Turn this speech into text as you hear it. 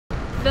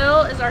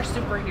Phil is our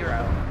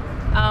superhero.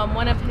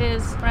 One of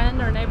his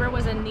friend or neighbor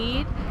was in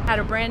need, had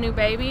a brand new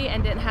baby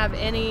and didn't have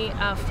any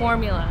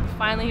formula.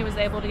 Finally, he was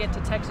able to get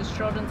to Texas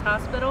Children's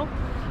Hospital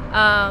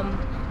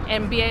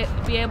and be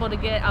able to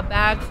get a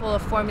bag full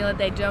of formula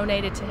they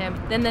donated to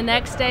him. Then the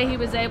next day he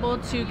was able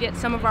to get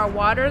some of our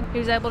water. He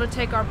was able to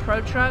take our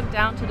Pro Truck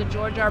down to the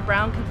George R.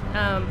 Brown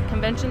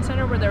Convention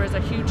Center, where there was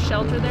a huge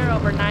shelter there.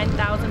 Over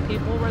 9,000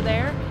 people were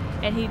there,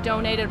 and he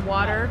donated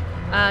water.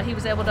 He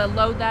was able to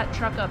load that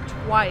truck up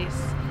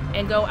twice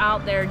and go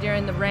out there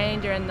during the rain,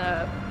 during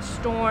the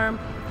storm,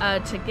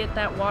 to get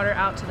that water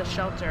out to the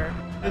shelter.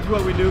 It's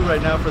what we do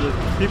right now for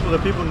the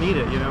people need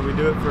it. You know, we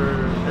do it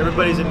for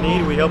everybody's in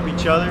need. We help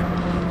each other.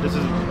 This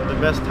is the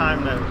best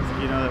time that,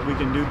 you know, that we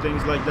can do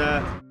things like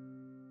that.